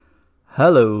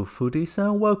Hello, foodies,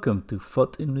 and welcome to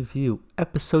FUT in Review,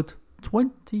 episode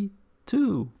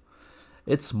 22.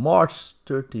 It's March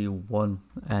 31,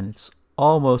 and it's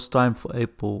almost time for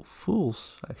April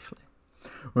Fools, actually.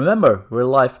 Remember, we're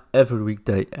live every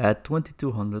weekday at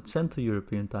 2200 Central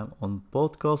European Time on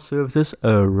podcast services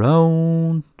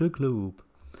around the globe.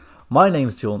 My name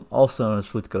is John, also known as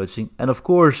Food Coaching, and of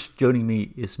course, joining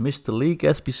me is Mr. League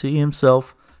SBC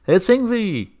himself, it's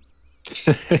Ingvi.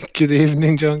 Good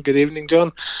evening, John. Good evening,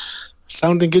 John.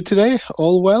 Sounding good today?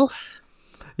 All well?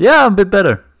 Yeah, a bit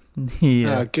better.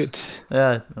 Yeah. Good.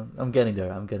 Yeah, I'm getting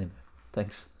there.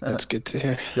 Thanks. That's good to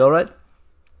hear. You alright?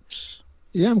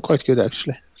 Yeah, I'm quite good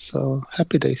actually. So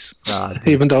happy days. Good.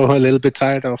 Even though I'm a little bit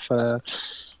tired of the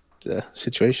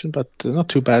situation, but not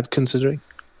too bad considering.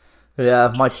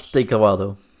 Yeah, it might take a while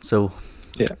though. So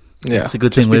yeah, it's a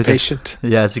good just thing. Be patient.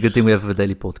 Yeah, it's a good thing we have a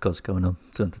daily podcast going on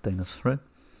to entertain us, right?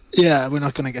 Yeah, we're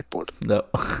not gonna get bored. No,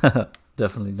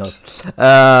 definitely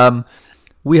not.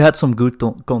 We had some good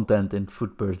content in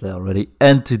Food Birthday already,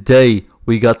 and today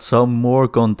we got some more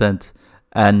content.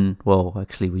 And well,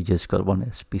 actually, we just got one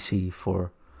SPC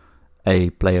for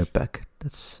a player pack.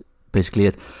 That's basically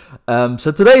it.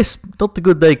 So today's not a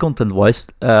good day content-wise,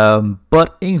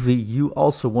 but Ingvi, you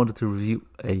also wanted to review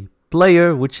a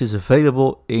player which is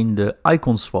available in the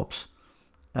icon swaps,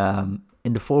 in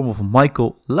the form of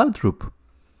Michael Laudrup.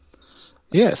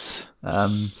 Yes.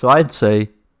 So I'd say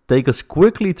take us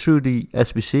quickly through the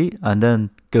SBC and then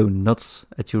go nuts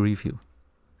at your review.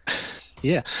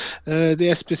 Yeah, the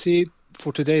SBC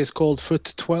for today is called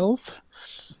FUT 12.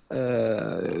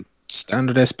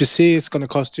 Standard SBC, it's going to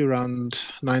cost you around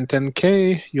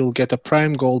 9-10k. You'll get a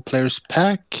Prime Gold Players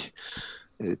Pack.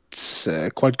 It's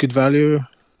quite good value,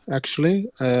 actually.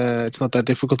 It's not that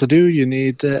difficult to do. You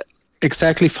need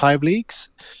exactly 5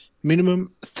 leagues,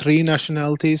 minimum 3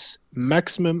 nationalities,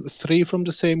 maximum 3 from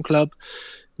the same club,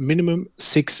 minimum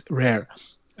 6 rare.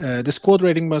 The squad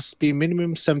rating must be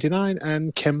minimum 79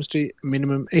 and chemistry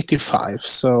minimum 85.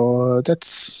 So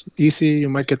that's easy. You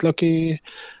might get lucky.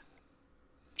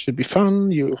 Should be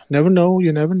fun. You never know.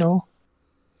 You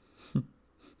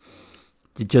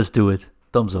just do it.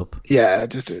 Thumbs up. Yeah,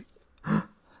 just do it.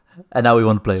 And now we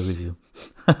want to play a review.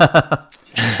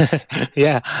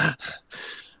 Yeah.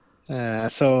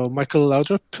 So Michael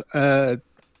Laudrup,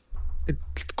 it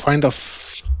kind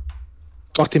of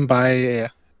got him by a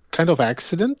kind of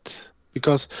accident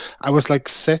because I was like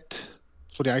set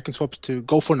for the icon swaps to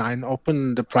go for 9,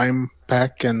 open the Prime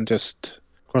pack and just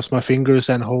cross my fingers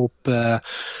and hope that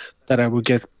I would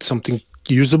get something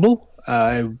usable.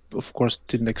 I of course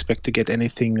didn't expect to get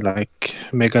anything like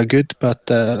mega good, but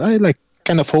I like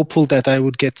kind of hopeful that I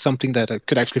would get something that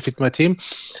could actually fit my team.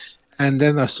 And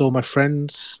then I saw my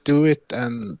friends do it,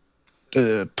 and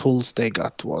the pulls they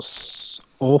got was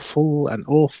awful. And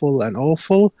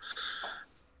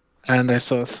I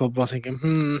thought was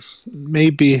thinking,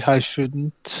 maybe I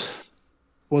shouldn't.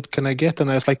 What can I get?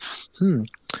 And I was like,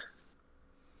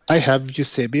 I have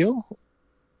Eusebio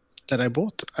that I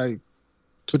bought. I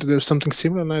could there's something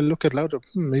similar, and I look at Laudrup.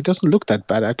 He doesn't look that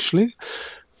bad actually.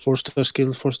 4-star skill,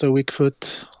 4-star weak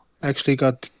foot. Actually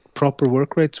got proper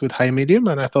work rates with high medium,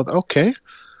 and I thought, okay.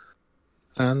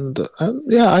 And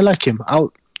yeah, I like him.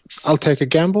 I'll take a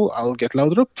gamble. I'll get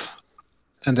Laudrup.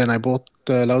 And then I bought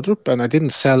Laudrup, and I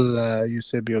didn't sell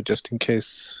Eusebio just in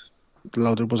case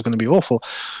Laudrup was going to be awful.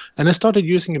 And I started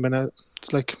using him, and I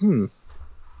was like,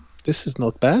 this is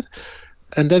not bad.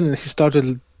 And then he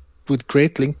started with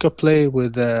great link-up play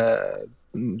with the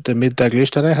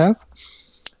mid-Daglish that I have.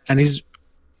 And he's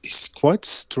quite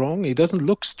strong. He doesn't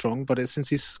look strong, but since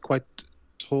he's quite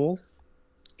tall,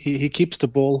 he keeps the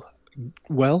ball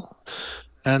well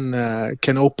and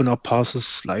can open up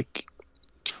passes like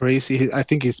crazy. I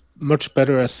think he's much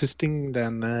better assisting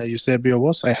than Eusebio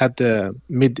was. I had the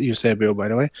mid Eusebio, by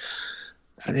the way.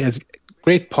 And he has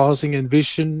great passing and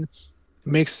vision,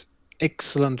 makes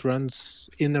excellent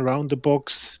runs in around the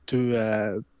box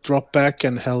to drop back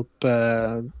and help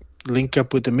link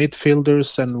up with the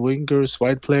midfielders and wingers,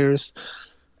 wide players.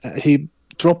 He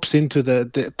drops into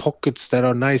the pockets that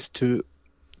are nice to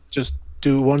just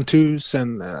do 1-2s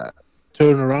and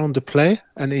turn around the play.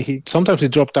 And sometimes he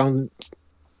drops down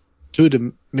to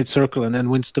the mid circle and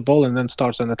then wins the ball and then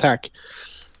starts an attack.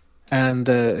 And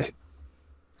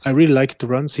I really like the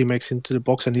runs he makes into the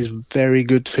box, and he's very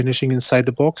good finishing inside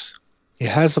the box. He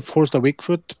has a 4-star weak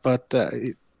foot, but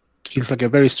it feels like a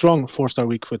very strong 4-star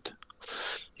weak foot.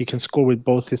 He can score with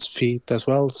both his feet as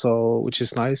well, which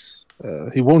is nice.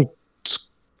 He won't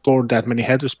score that many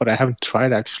headers, but I haven't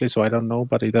tried actually, so I don't know.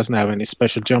 But he doesn't have any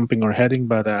special jumping or heading,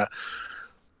 but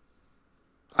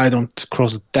I don't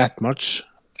cross that much.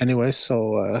 anyway,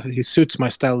 so he suits my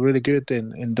style really good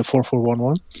in the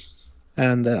 4-4-1-1,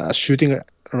 and shooting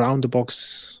around the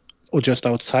box or just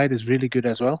outside is really good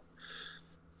as well.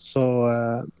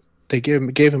 So they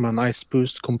gave him a nice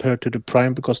boost compared to the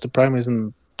Prime, because the Prime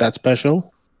isn't that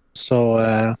special. So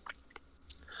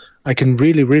I can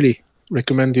really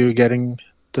recommend you getting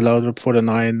the Laudrup for the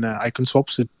 9 icon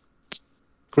swaps. It's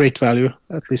great value,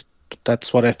 at least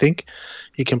that's what I think.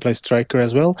 He can play striker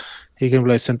as well. He can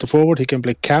play center forward. He can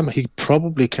play cam. He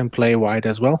probably can play wide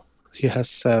as well. He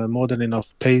has more than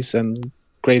enough pace and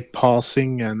great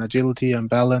passing and agility and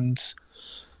balance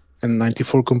and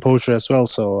 94 composure as well.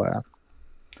 So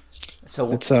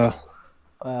it's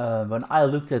when I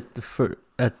looked at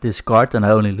at this card, and I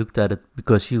only looked at it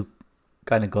because you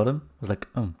kind of got him, I was like,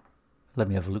 let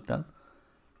me have a look then.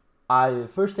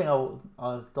 First thing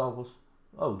I thought was,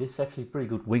 oh, this is actually a pretty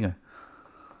good winger.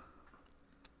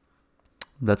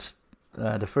 That's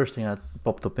the first thing that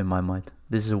popped up in my mind.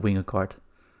 This is a winger card.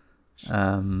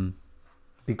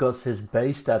 Because his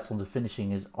base stats on the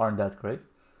finishing aren't that great,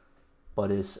 but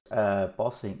his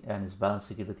passing and his balance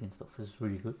agility and stuff is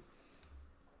really good.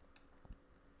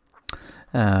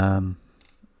 And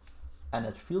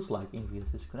it feels like Ingvi is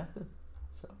disconnected.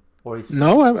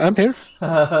 No, I'm here.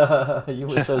 You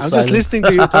were so I'm silent. just listening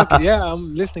to you talking. Yeah,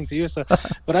 I'm listening to you. So,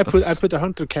 but I put a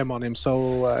hunter cam on him,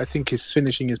 so I think his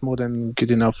finishing is more than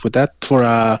good enough with that for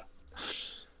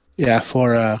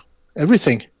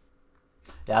everything.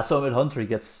 Yeah, so with Hunter he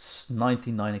gets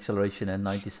 99 acceleration and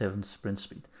 97 sprint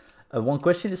speed. One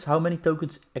question is, how many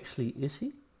tokens actually is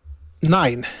he?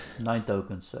 9. 9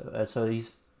 tokens. So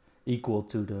he's equal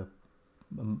to the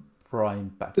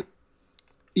Prime pack.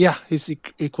 Yeah, he's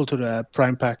equal to the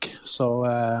Prime pack. So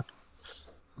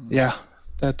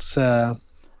that's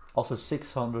also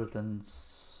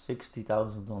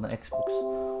 660,000 on Xbox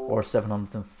or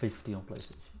 750 on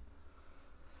PlayStation.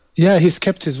 Yeah, he's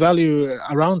kept his value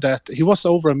around that. He was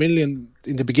over 1 million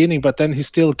in the beginning, but then he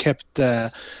still kept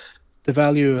the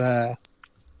value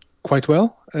quite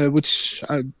well, which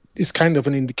is kind of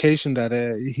an indication that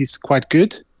he's quite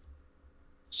good.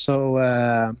 So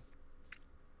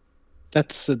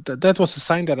that was a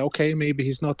sign that, okay, maybe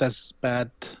he's not as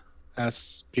bad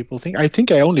as people think. I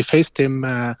think I only faced him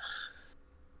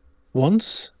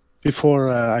once before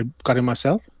I got him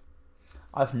myself.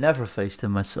 I've never faced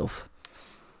him myself.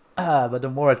 But the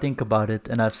more I think about it,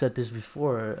 and I've said this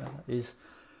before, is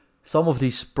some of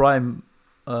these Prime,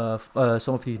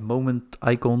 some of these moment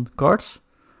icon cards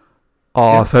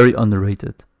are very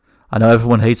underrated. I know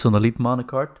everyone hates on the Elite Mana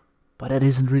card, but that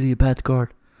isn't really a bad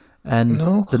card. And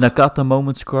the Nakata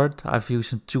Moments card, I've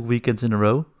used him 2 weekends in a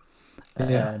row,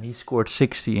 and he scored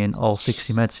 60 in all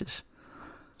 60 matches.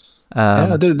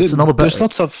 There's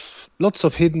lots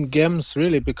of hidden gems,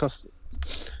 really, because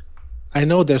I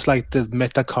know there's like the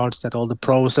meta cards that all the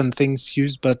pros and things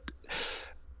use, but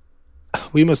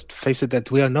we must face it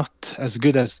that we are not as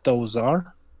good as those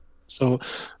are. So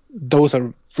those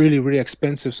are really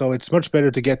expensive. So it's much better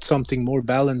to get something more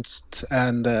balanced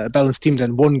and balanced team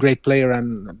than one great player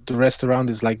and the rest around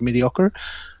is like mediocre.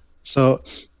 So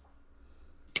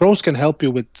pros can help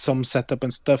you with some setup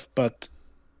and stuff, but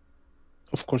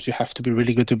of course you have to be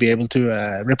really good to be able to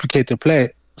replicate their play.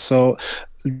 So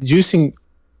using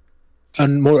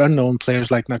more unknown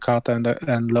players like Nakata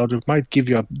and Laudrup might give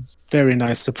you a very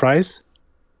nice surprise.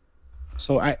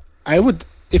 So I would,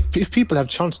 if people have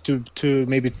chance to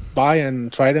maybe buy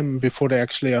and try them before they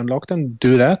actually unlock them,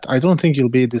 do that. I don't think you'll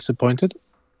be disappointed.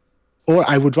 Or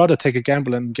I would rather take a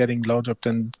gamble and getting Laudrup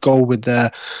than go with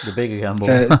the bigger gamble.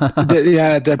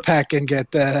 the pack and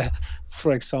get,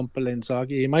 for example,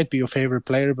 Inzaghi. He might be your favorite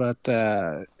player, but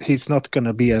he's not going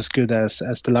to be as good as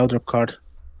the Laudrup card.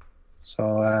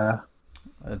 So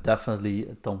definitely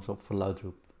a thumbs up for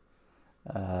Laudrup.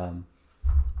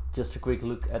 Just a quick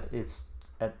look at his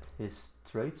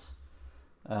traits.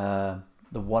 The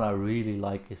one I really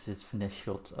like is his finesse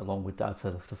shot along with the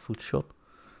outside of the foot shot.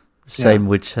 Same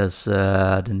which has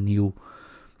the new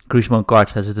Griezmann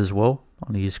card has it as well.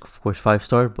 Only is of course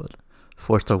 5-star, but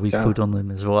 4-star weak foot on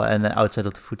him as well, and the outside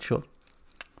of the foot shot.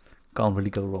 Can't really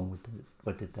go wrong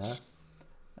with it there.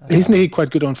 Isn't he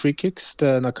quite good on free kicks,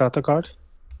 the Nakata card?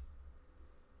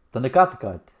 The Nakata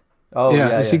card? Oh,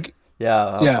 yeah.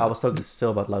 I was talking still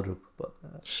about Laudrup. But,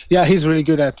 yeah, he's really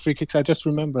good at free kicks. I just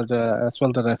remembered as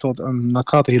well that I thought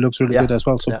Nakata, he looks really good as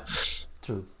well. So,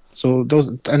 true. So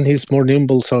and he's more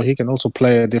nimble, so he can also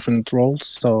play different roles.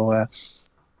 So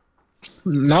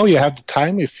now you have the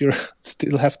time, if you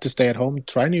still have to stay at home,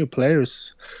 try new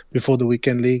players before the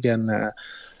weekend league, and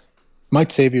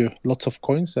might save you lots of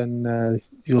coins, and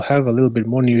you'll have a little bit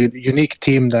more unique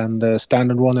team than the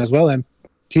standard one as well. And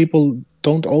people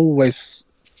don't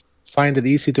always find it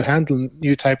easy to handle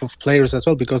new type of players as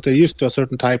well, because they're used to a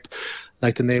certain type,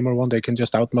 like the Neymar one. They can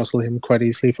just outmuscle him quite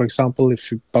easily. For example,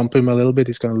 if you bump him a little bit,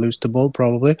 he's going to lose the ball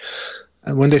probably.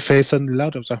 And when they face suddenly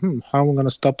Laudrup, it's like, how am I going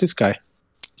to stop this guy?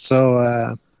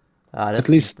 So at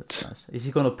least nice. Is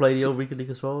he going to play the Eureka League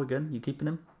as well again? You keeping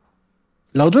him?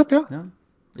 Laudrup, yeah. Yeah.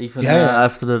 Even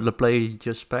after the play he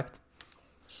just packed.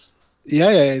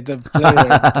 Yeah. The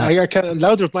player,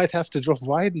 Laudrup might have to drop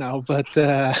wide now, but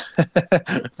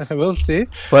we'll see.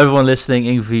 For everyone listening,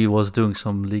 Ingvi was doing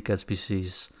some league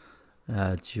SBCs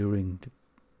during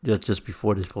just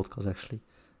before this podcast actually,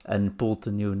 and pulled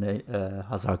the new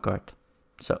Hazard card.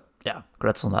 So yeah,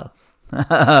 congrats on that.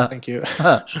 Thank you.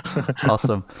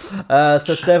 Awesome.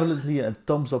 So definitely a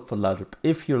thumbs up for Laudrup.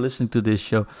 If you're listening to this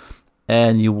show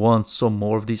and you want some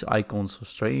more of these icons or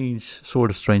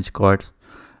strange card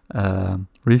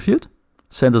reviewed,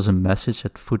 send us a message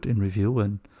at Foot in Review,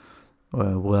 and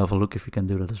we'll have a look if we can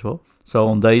do that as well. So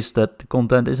on days that the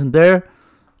content isn't there,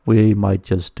 we might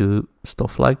just do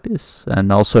stuff like this,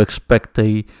 and also expect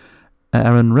a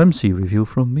Aaron Ramsey review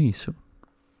from me soon.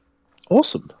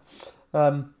 Awesome.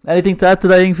 Anything to add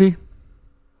today, Ingvi?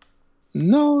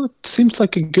 No, it seems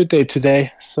like a good day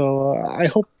today. So I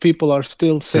hope people are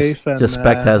still safe. Just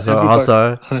backed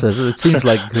Hazard says it seems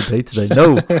like a good day today.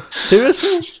 No,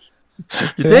 seriously?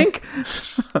 You think?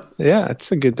 Yeah,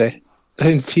 it's a good day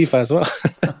in FIFA as well.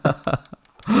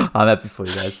 I'm happy for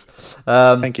you guys.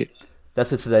 Thank you.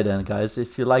 That's it for today then, guys.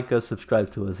 If you like us,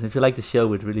 subscribe to us. And if you like the show,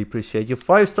 we'd really appreciate your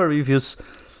 5-star reviews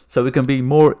so we can be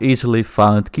more easily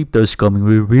found. Keep those coming.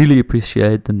 We really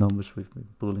appreciate the numbers we've been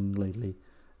pulling lately.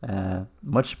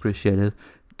 Much appreciated.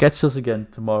 Catch us again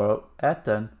tomorrow at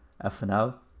 10. And for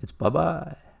now, it's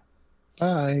bye-bye.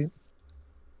 Bye.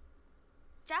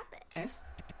 Drop it. F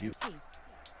U T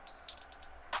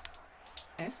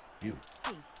F U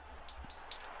T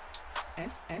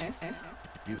F F F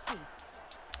U T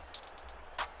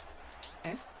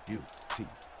F U T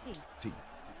T T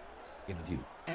in view.